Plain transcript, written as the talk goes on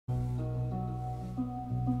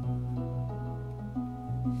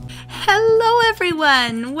Hello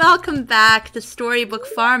everyone! Welcome back to Storybook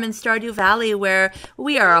Farm in Stardew Valley, where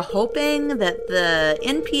we are hoping that the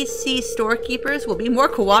NPC storekeepers will be more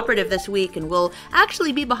cooperative this week and will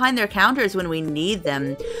actually be behind their counters when we need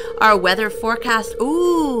them. Our weather forecast,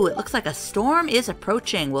 ooh, it looks like a storm is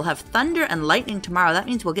approaching. We'll have thunder and lightning tomorrow. That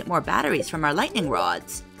means we'll get more batteries from our lightning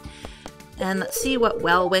rods. And let's see what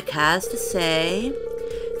Welwick has to say.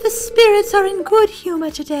 The spirits are in good humor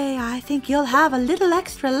today. I think you'll have a little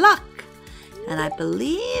extra luck. And I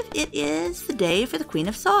believe it is the day for the Queen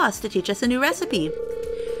of Sauce to teach us a new recipe.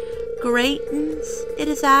 Greetings, it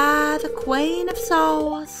is I, the Queen of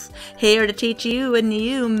Sauce, here to teach you a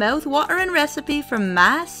new mouth-watering recipe from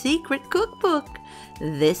my secret cookbook.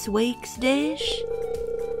 This week's dish,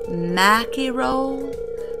 Mackie Roll,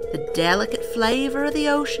 the delicate flavor of the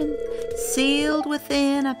ocean, sealed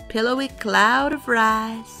within a pillowy cloud of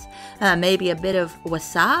rice. Maybe a bit of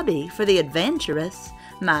wasabi for the adventurous.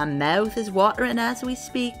 My mouth is watering as we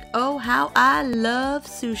speak. Oh, how I love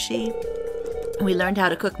sushi. We learned how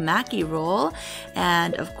to cook Mackie Roll,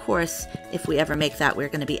 and of course, if we ever make that, we're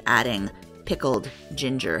going to be adding pickled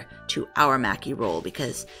ginger to our Mackie Roll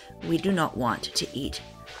because we do not want to eat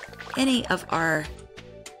any of our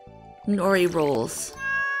nori rolls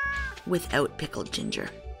without pickled ginger.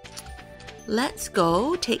 Let's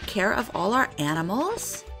go take care of all our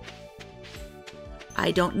animals.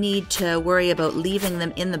 I don't need to worry about leaving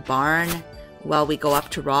them in the barn while we go up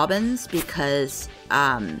to Robin's because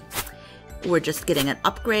we're just getting an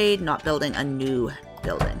upgrade, not building a new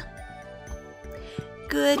building.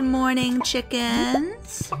 Good morning,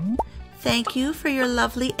 chickens. Thank you for your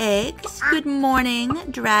lovely eggs. Good morning,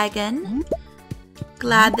 dragon.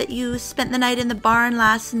 Glad that you spent the night in the barn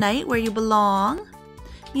last night where you belong.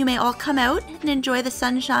 You may all come out and enjoy the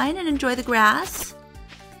sunshine and enjoy the grass.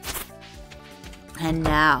 And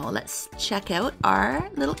now let's check out our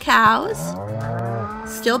little cows.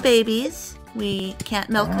 Still babies. We can't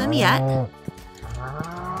milk them yet.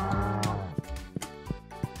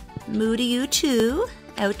 Moody, you too.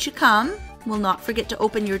 Out you come. We'll not forget to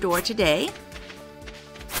open your door today.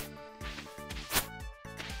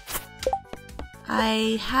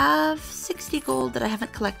 I have 60 gold that I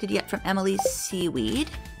haven't collected yet from Emily's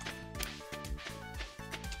seaweed.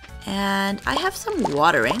 And I have some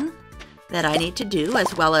watering that I need to do,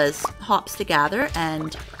 as well as hops to gather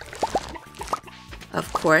and,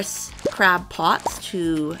 of course, crab pots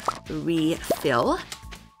to refill.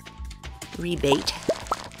 Rebait,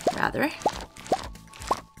 rather.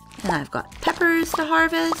 And I've got peppers to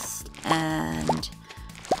harvest and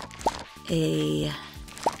a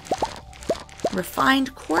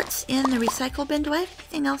refined quartz in the recycle bin. Do I have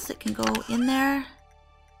anything else that can go in there?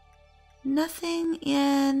 Nothing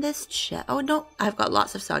in this chest. Oh no, I've got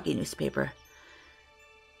lots of soggy newspaper.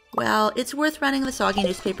 Well, it's worth running the soggy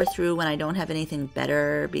newspaper through when I don't have anything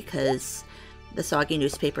better because the soggy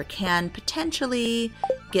newspaper can potentially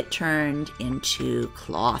get turned into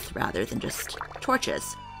cloth rather than just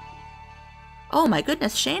torches. Oh my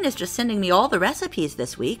goodness, Shane is just sending me all the recipes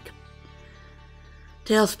this week.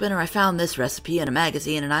 Tailspinner, I found this recipe in a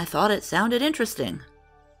magazine and I thought it sounded interesting.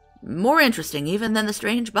 More interesting even than the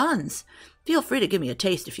strange buns. Feel free to give me a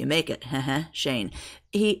taste if you make it. Shane.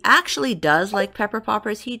 He actually does like pepper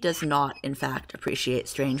poppers. He does not, in fact, appreciate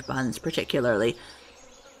strange buns particularly.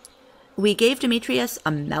 We gave Demetrius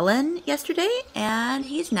a melon yesterday, and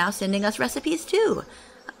he's now sending us recipes too.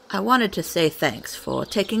 I wanted to say thanks for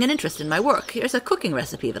taking an interest in my work. Here's a cooking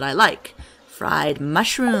recipe that I like. Fried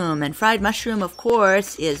mushroom. And fried mushroom, of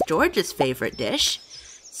course, is George's favorite dish.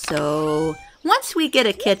 So once we get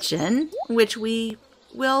a kitchen, which we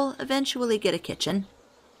will eventually get a kitchen,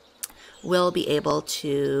 we'll be able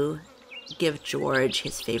to give George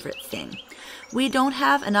his favorite thing. We don't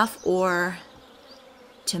have enough ore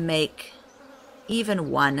to make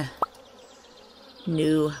even one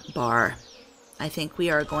new bar. I think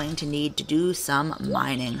we are going to need to do some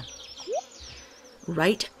mining.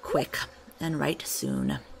 Right quick and right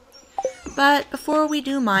soon. But before we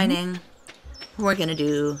do mining, we're going to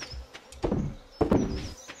do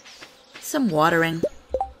some watering.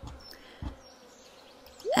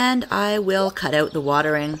 And I will cut out the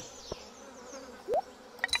watering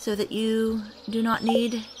so that you do not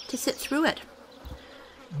need to sit through it.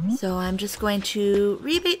 So I'm just going to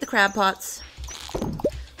rebait the crab pots,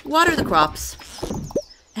 water the crops,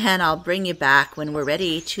 and I'll bring you back when we're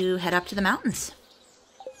ready to head up to the mountains.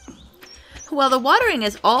 Well, the watering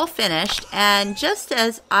is all finished, and just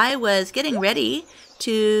as I was getting ready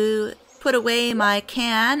to put away my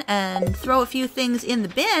can and throw a few things in the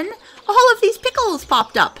bin, all of these pickles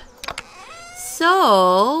popped up.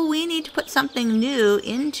 So we need to put something new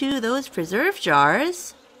into those preserve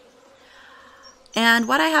jars. And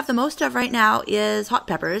what I have the most of right now is hot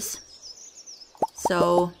peppers.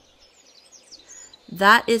 So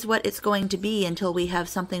that is what it's going to be until we have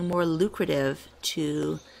something more lucrative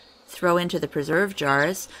to throw into the preserve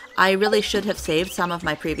jars. I really should have saved some of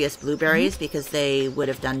my previous blueberries because they would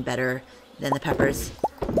have done better than the peppers.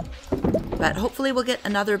 But hopefully we'll get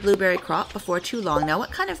another blueberry crop before too long. Now,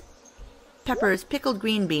 what kind of peppers? Pickled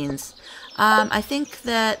green beans. I think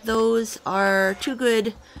that those are too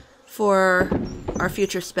good for our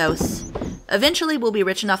future spouse. Eventually we'll be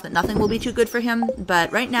rich enough that nothing will be too good for him,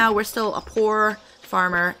 but right now we're still a poor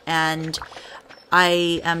farmer, and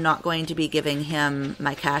I am not going to be giving him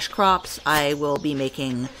my cash crops. I will be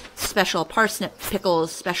making special parsnip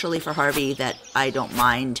pickles, specially for Harvey, that I don't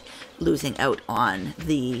mind losing out on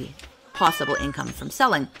the possible income from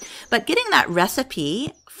selling. But getting that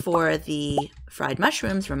recipe for the fried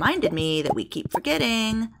mushrooms reminded me that we keep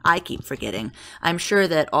forgetting. I keep forgetting. I'm sure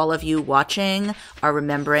that all of you watching are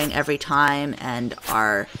remembering every time and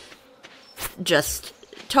are just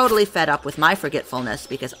totally fed up with my forgetfulness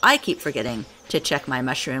because I keep forgetting to check my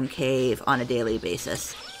mushroom cave on a daily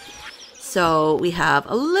basis. So we have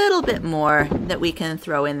a little bit more that we can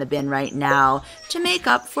throw in the bin right now to make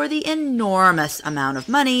up for the enormous amount of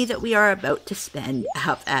money that we are about to spend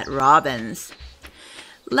up at Robin's.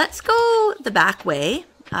 Let's go the back way.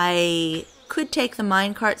 I could take the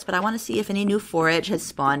mine carts, but I want to see if any new forage has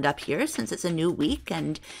spawned up here since it's a new week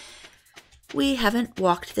and we haven't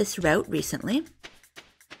walked this route recently.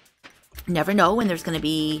 Never know when there's going to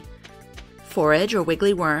be forage or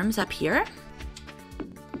wiggly worms up here.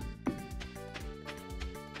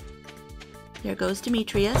 There goes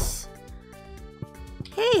Demetrius.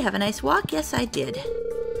 Hey, have a nice walk? Yes, I did.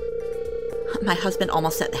 My husband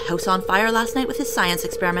almost set the house on fire last night with his science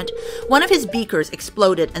experiment. One of his beakers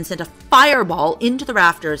exploded and sent a fireball into the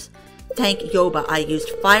rafters. Thank Yoba I used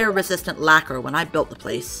fire-resistant lacquer when I built the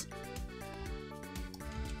place.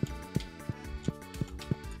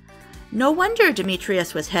 No wonder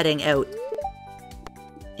Demetrius was heading out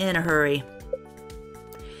in a hurry.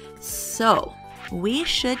 So, we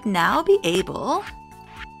should now be able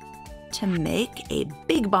to make a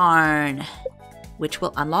big barn, which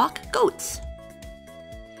will unlock goats.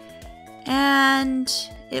 And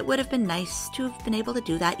it would have been nice to have been able to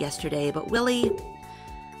do that yesterday, but Willie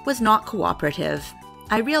was not cooperative.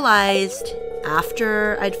 I realized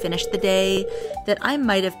after I'd finished the day that I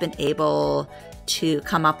might have been able to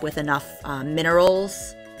come up with enough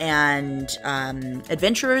minerals and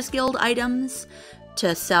Adventurers Guild items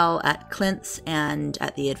to sell at Clint's and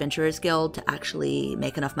at the Adventurers Guild to actually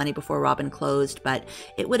make enough money before Robin closed, but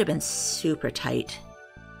it would have been super tight.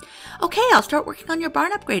 Okay, I'll start working on your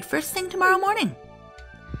barn upgrade first thing tomorrow morning.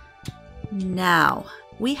 Now,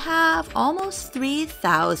 we have almost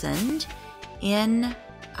 3,000 in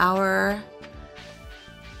our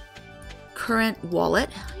current wallet.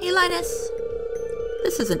 Hey, Linus.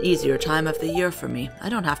 This is an easier time of the year for me. I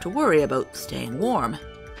don't have to worry about staying warm.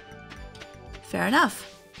 Fair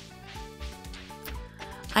enough.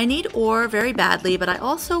 I need ore very badly, but I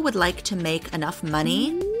also would like to make enough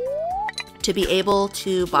money to be able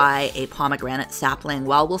to buy a pomegranate sapling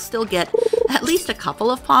while we'll still get at least a couple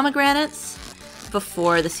of pomegranates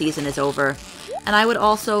before the season is over. And I would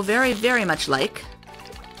also very, very much like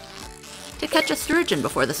to catch a sturgeon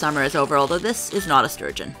before the summer is over, although this is not a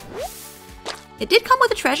sturgeon. It did come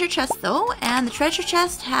with a treasure chest though, and the treasure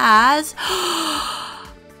chest has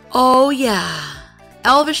oh yeah,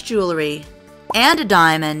 elvish jewelry, and a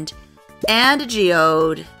diamond, and a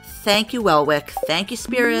geode. Thank you, Welwick. Thank you,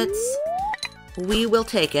 spirits. We will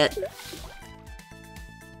take it.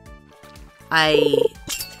 I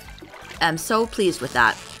am so pleased with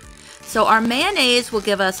that. So our mayonnaise will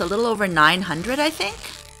give us a little over 900, I think.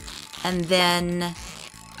 And then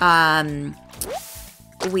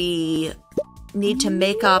we need to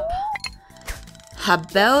make up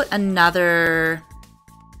about another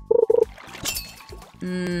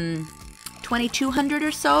 2,200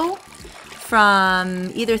 or so from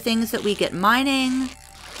either things that we get mining,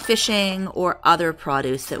 fishing, or other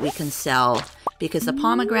produce that we can sell, because the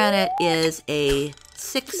pomegranate is a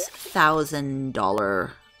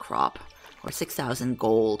 $6,000 crop, or 6,000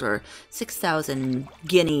 gold, or 6,000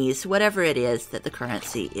 guineas, whatever it is that the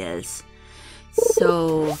currency is.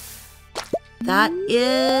 So that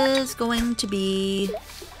is going to be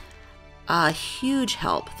a huge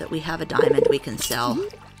help that we have a diamond we can sell.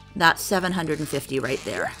 That's 750 right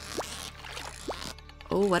there.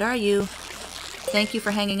 Oh, what are you? Thank you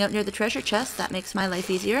for hanging out near the treasure chest. That makes my life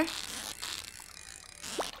easier.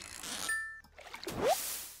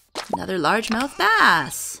 Another largemouth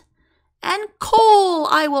bass. And coal!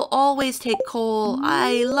 I will always take coal.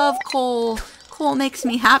 I love coal. coal makes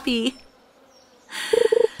me happy.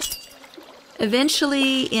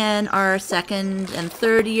 Eventually, in our second and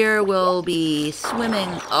third year, we'll be swimming.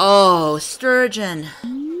 Oh, sturgeon.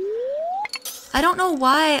 I don't know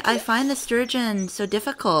why I find the sturgeon so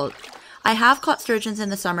difficult. I have caught sturgeons in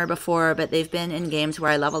the summer before, but they've been in games where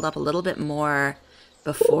I leveled up a little bit more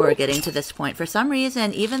before getting to this point. For some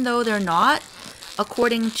reason, even though they're not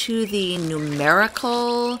according to the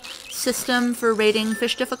numerical system for rating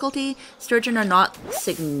fish difficulty, sturgeon are not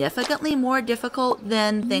significantly more difficult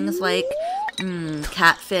than things like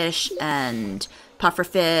catfish and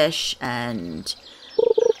pufferfish and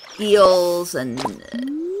eels and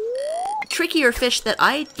trickier fish that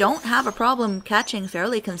I don't have a problem catching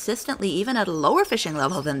fairly consistently, even at a lower fishing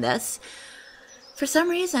level than this. For some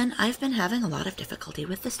reason, I've been having a lot of difficulty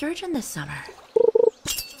with the sturgeon this summer.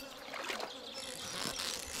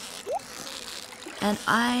 And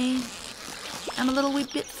I am a little wee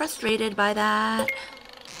bit frustrated by that.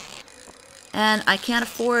 And I can't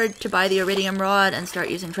afford to buy the iridium rod and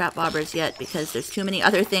start using trap bobbers yet because there's too many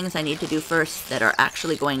other things I need to do first that are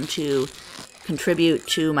actually going to contribute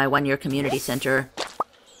to my one-year community center.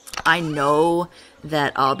 I know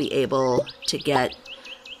that I'll be able to get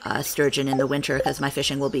sturgeon in the winter because my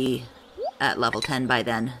fishing will be at level 10 by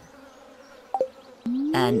then.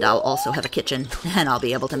 And I'll also have a kitchen and I'll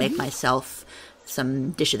be able to make myself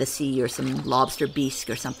some dish of the sea or some lobster bisque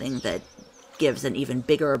or something that gives an even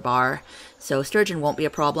bigger bar. So sturgeon won't be a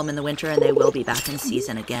problem in the winter, and they will be back in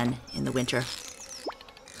season again in the winter.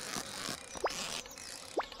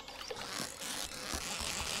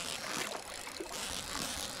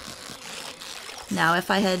 Now,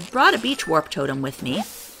 if I had brought a beach warp totem with me,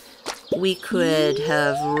 we could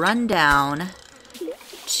have run down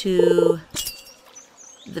to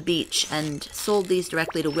the beach and sold these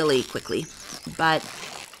directly to Willie quickly. But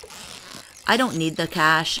I don't need the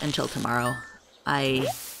cash until tomorrow. I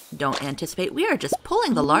don't anticipate. We are just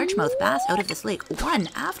pulling the largemouth bass out of this lake one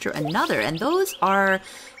after another, and those are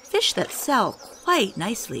fish that sell quite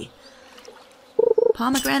nicely.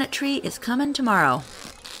 Pomegranate tree is coming tomorrow.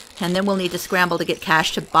 And then we'll need to scramble to get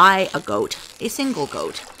cash to buy a goat, a single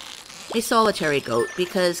goat, a solitary goat,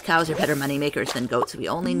 because cows are better money makers than goats. We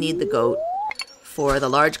only need the goat for the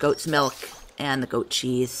large goat's milk and the goat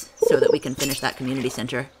cheese so that we can finish that community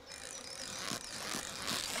center.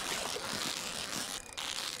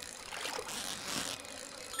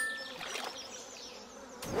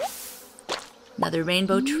 Another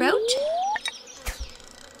rainbow trout.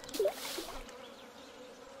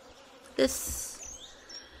 This,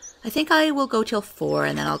 I think I will go till 4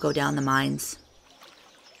 and then I'll go down the mines.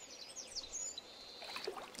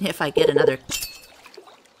 If I get another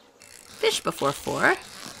fish before 4.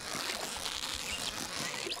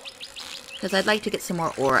 Because I'd like to get some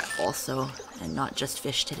more ore also, and not just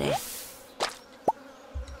fish today.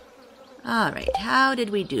 Alright, how did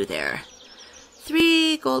we do there?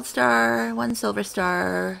 3 gold star, 1 silver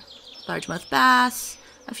star, largemouth bass,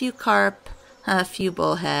 a few carp, a few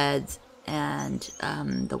bullheads, and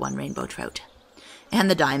the 1 rainbow trout. And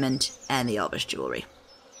the diamond and the elvish jewelry.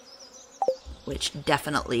 Which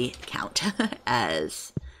definitely count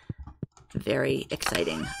as very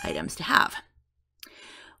exciting items to have.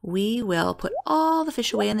 We will put all the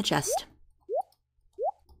fish away in the chest.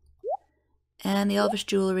 And the elvish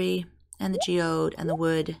jewelry, and the geode, and the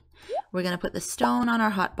wood. We're going to put the stone on our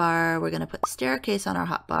hotbar. We're going to put the staircase on our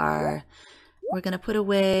hotbar. We're going to put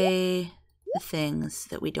away the things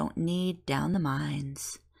that we don't need down the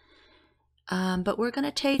mines. But we're going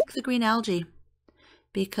to take the green algae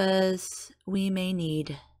because we may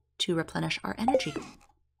need to replenish our energy.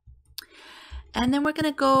 And then we're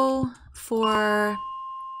going to go for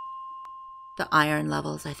the iron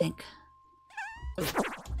levels, I think.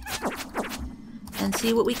 And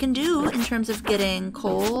see what we can do in terms of getting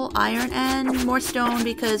coal, iron, and more stone,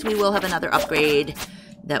 because we will have another upgrade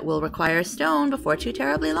that will require stone before too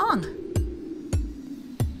terribly long.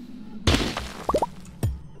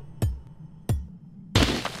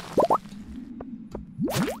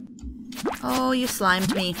 Oh, you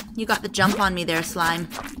slimed me. You got the jump on me there, slime.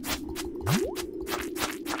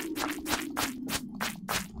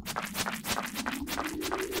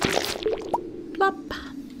 Plop.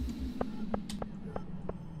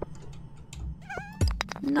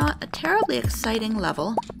 Not a terribly exciting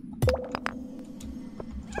level.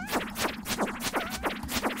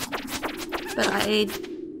 But I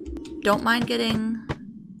don't mind getting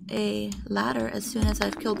a ladder as soon as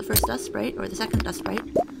I've killed the first dust sprite, or the second dust sprite.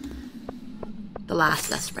 The last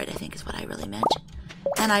dust sprite, I think, is what I really meant.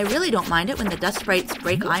 And I really don't mind it when the dust sprites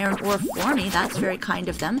break iron ore for me. That's very kind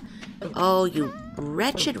of them. Oh, you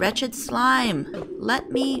Wretched, wretched slime.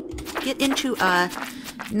 Let me get into a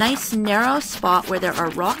nice narrow spot where there are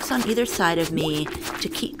rocks on either side of me to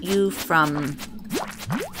keep you from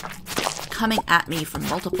coming at me from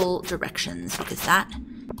multiple directions, because that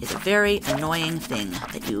is a very annoying thing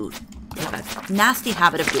that you have a nasty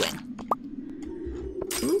habit of doing.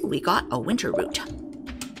 Ooh, we got a winter root.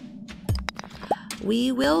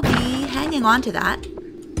 We will be hanging on to that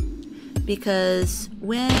because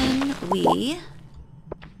when we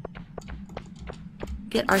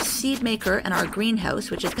get our seed maker and our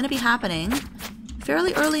greenhouse, which is going to be happening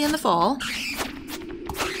fairly early in the fall,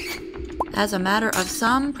 as a matter of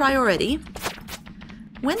some priority,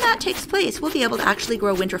 when that takes place, we'll be able to actually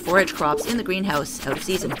grow winter forage crops in the greenhouse out of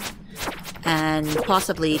season and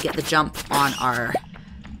possibly get the jump on our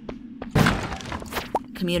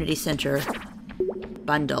community center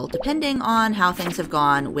bundle, depending on how things have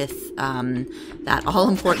gone with that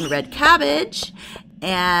all-important red cabbage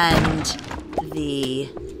and the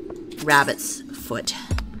rabbit's foot,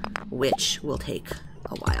 which will take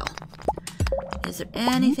a while. Is there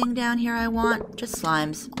anything down here I want? Just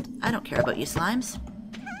slimes. I don't care about you, slimes.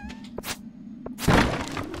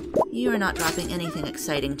 You are not dropping anything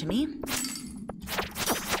exciting to me.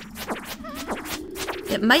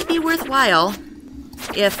 It might be worthwhile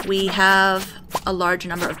if we have a large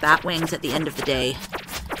number of bat wings at the end of the day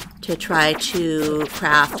to try to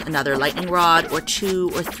craft another lightning rod or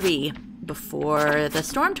 2 or 3 before the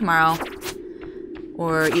storm tomorrow,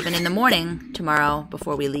 or even in the morning tomorrow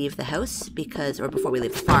before we leave the house, or before we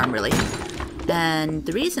leave the farm, really. And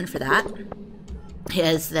the reason for that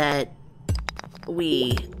is that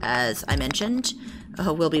we, as I mentioned,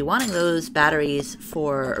 will be wanting those batteries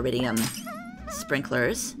for iridium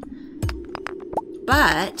sprinklers.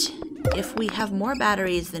 But if we have more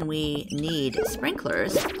batteries than we need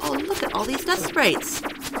sprinklers... Oh, look at all these dust sprites!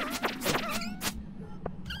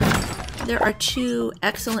 There are 2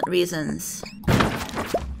 excellent reasons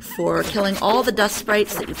for killing all the dust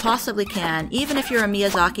sprites that you possibly can, even if you're a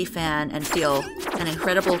Miyazaki fan and feel an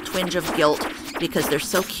incredible twinge of guilt because they're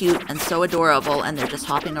so cute and so adorable and they're just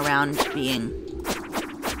hopping around being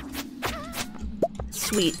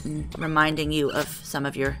sweet and reminding you of some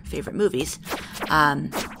of your favorite movies.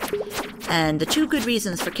 And the 2 good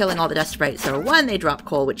reasons for killing all the dust sprites are, 1, they drop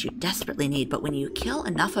coal, which you desperately need, but when you kill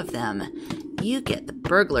enough of them, you get the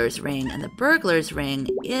burglar's ring, and the burglar's ring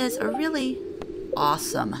is a really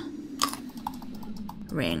awesome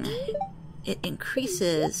ring. It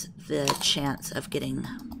increases the chance of getting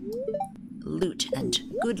loot, and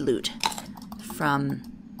good loot, from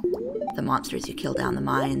the monsters you kill down the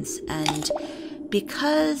mines. And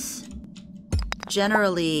because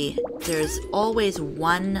generally there's always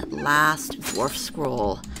one last dwarf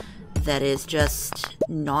scroll that is just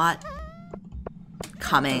not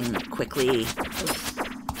coming quickly,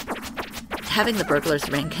 having the burglar's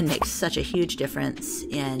ring can make such a huge difference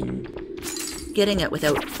in getting it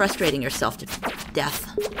without frustrating yourself to death.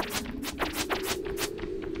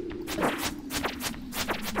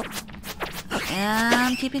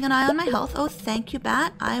 And keeping an eye on my health. Oh, thank you,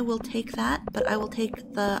 bat. I will take that, but I will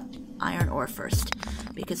take the iron ore first,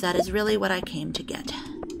 because that is really what I came to get.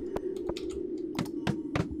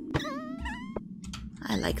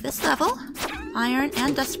 I like this level. Iron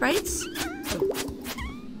and dust sprites.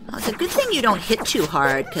 Oh, it's a good thing you don't hit too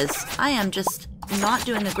hard, because I am just not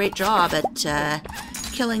doing a great job at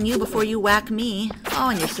killing you before you whack me. Oh,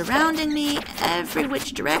 and you're surrounding me every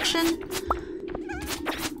which direction.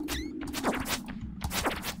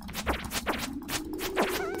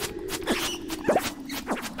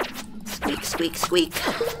 Squeak, squeak.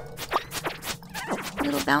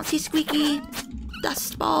 Little bouncy, squeaky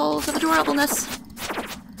dust balls of adorableness.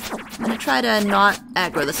 I'm going to try to not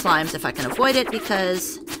aggro the slimes if I can avoid it,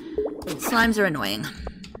 because slimes are annoying.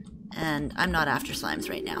 And I'm not after slimes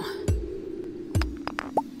right now.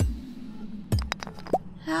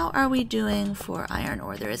 How are we doing for iron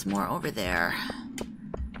ore? There is more over there.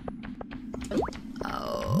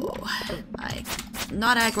 Oh,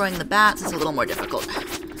 not aggroing the bats is a little more difficult.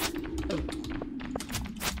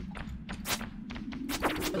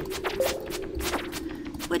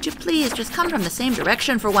 Would you please just come from the same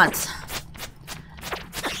direction for once?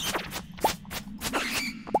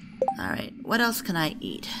 Alright, what else can I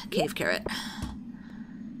eat? Cave carrot.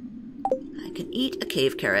 I can eat a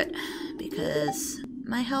cave carrot because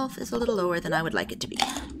my health is a little lower than I would like it to be.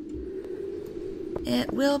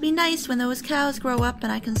 It will be nice when those cows grow up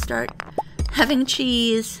and I can start having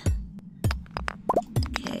cheese.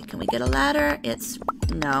 Okay, can we get a ladder?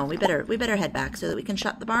 No, we better head back so that we can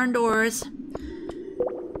shut the barn doors.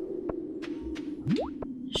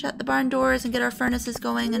 shut the barn doors and get our furnaces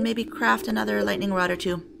going and maybe craft another lightning rod or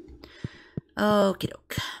two. Okie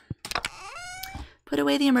doke. Put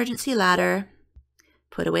away the emergency ladder.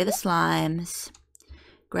 Put away the slimes.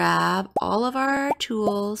 Grab all of our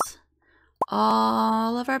tools,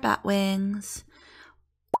 all of our bat wings,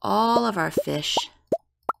 all of our fish,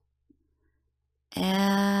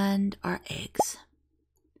 and our eggs.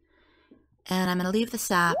 And I'm going to leave the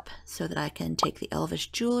sap so that I can take the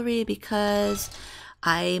elvish jewelry because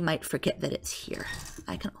I might forget that it's here.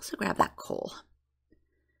 I can also grab that coal.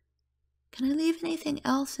 Can I leave anything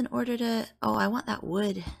else in order to... Oh, I want that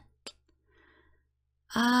wood.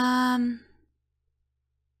 I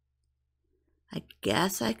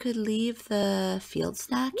guess I could leave the field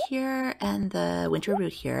snack here and the winter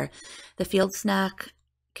root here. The field snack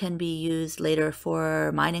can be used later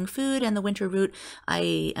for mining food, and the winter root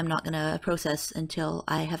I am not going to process until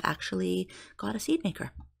I have actually got a seed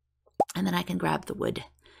maker. And then I can grab the wood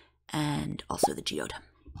and also the geode.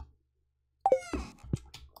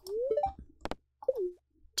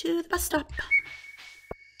 To the bus stop.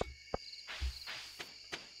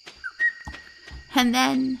 And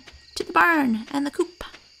then to the barn and the coop.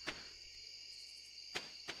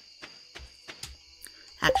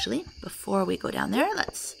 Actually, before we go down there,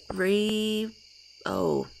 let's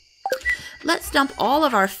dump all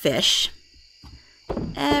of our fish.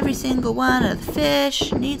 Every single one of the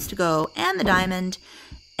fish needs to go, and the diamond,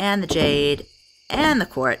 and the jade, and the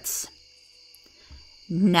quartz.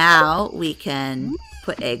 Now we can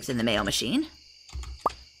put eggs in the mayo machine.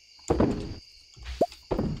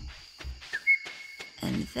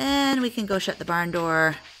 And then we can go shut the barn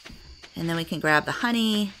door, and then we can grab the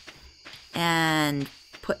honey and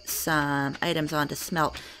put some items on to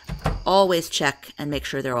smelt. Always check and make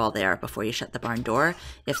sure they're all there before you shut the barn door.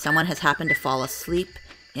 If someone has happened to fall asleep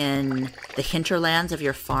in the hinterlands of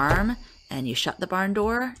your farm and you shut the barn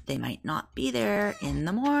door, they might not be there in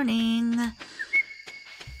the morning.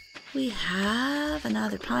 We have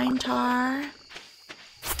another pine tar.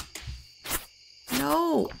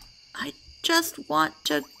 No, I just want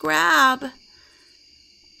to grab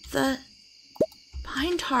the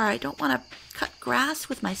pine tar. I don't want to cut grass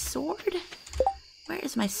with my sword. Where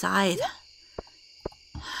is my scythe?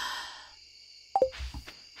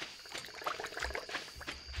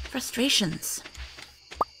 Frustrations.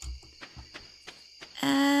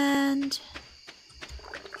 And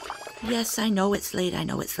yes, I know it's late. I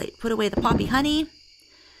know it's late. Put away the poppy honey.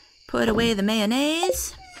 Put away the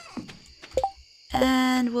mayonnaise.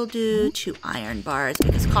 And we'll do 2 iron bars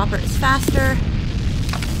because copper is faster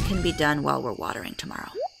and can be done while we're watering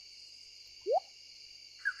tomorrow.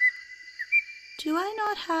 Do I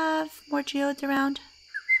not have more geodes around?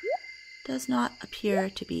 Does not appear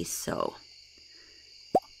to be so.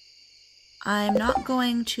 I'm not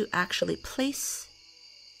going to actually place...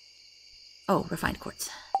 Oh, refined quartz.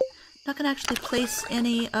 Not going to actually place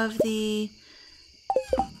any of the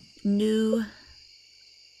new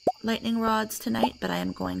lightning rods tonight, but I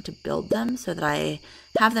am going to build them so that I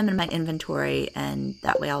have them in my inventory, and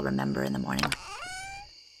that way I'll remember in the morning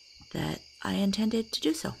that I intended to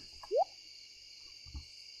do so.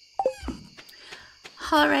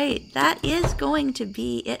 All right, that is going to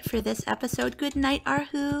be it for this episode. Good night,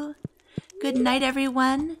 Arhu. Good night,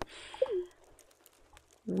 everyone.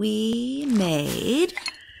 We made,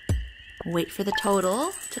 wait for the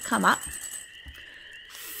total to come up,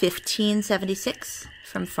 1576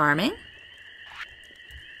 from farming,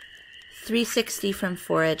 360 from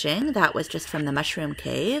foraging, that was just from the mushroom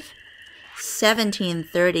cave,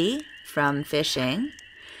 1730 from fishing,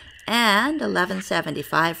 and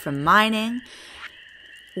 1175 from mining.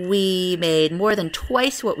 We made more than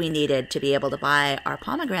twice what we needed to be able to buy our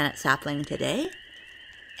pomegranate sapling today,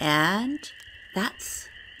 and that's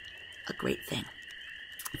a great thing.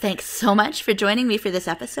 Thanks so much for joining me for this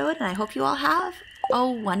episode, and I hope you all have a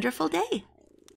wonderful day.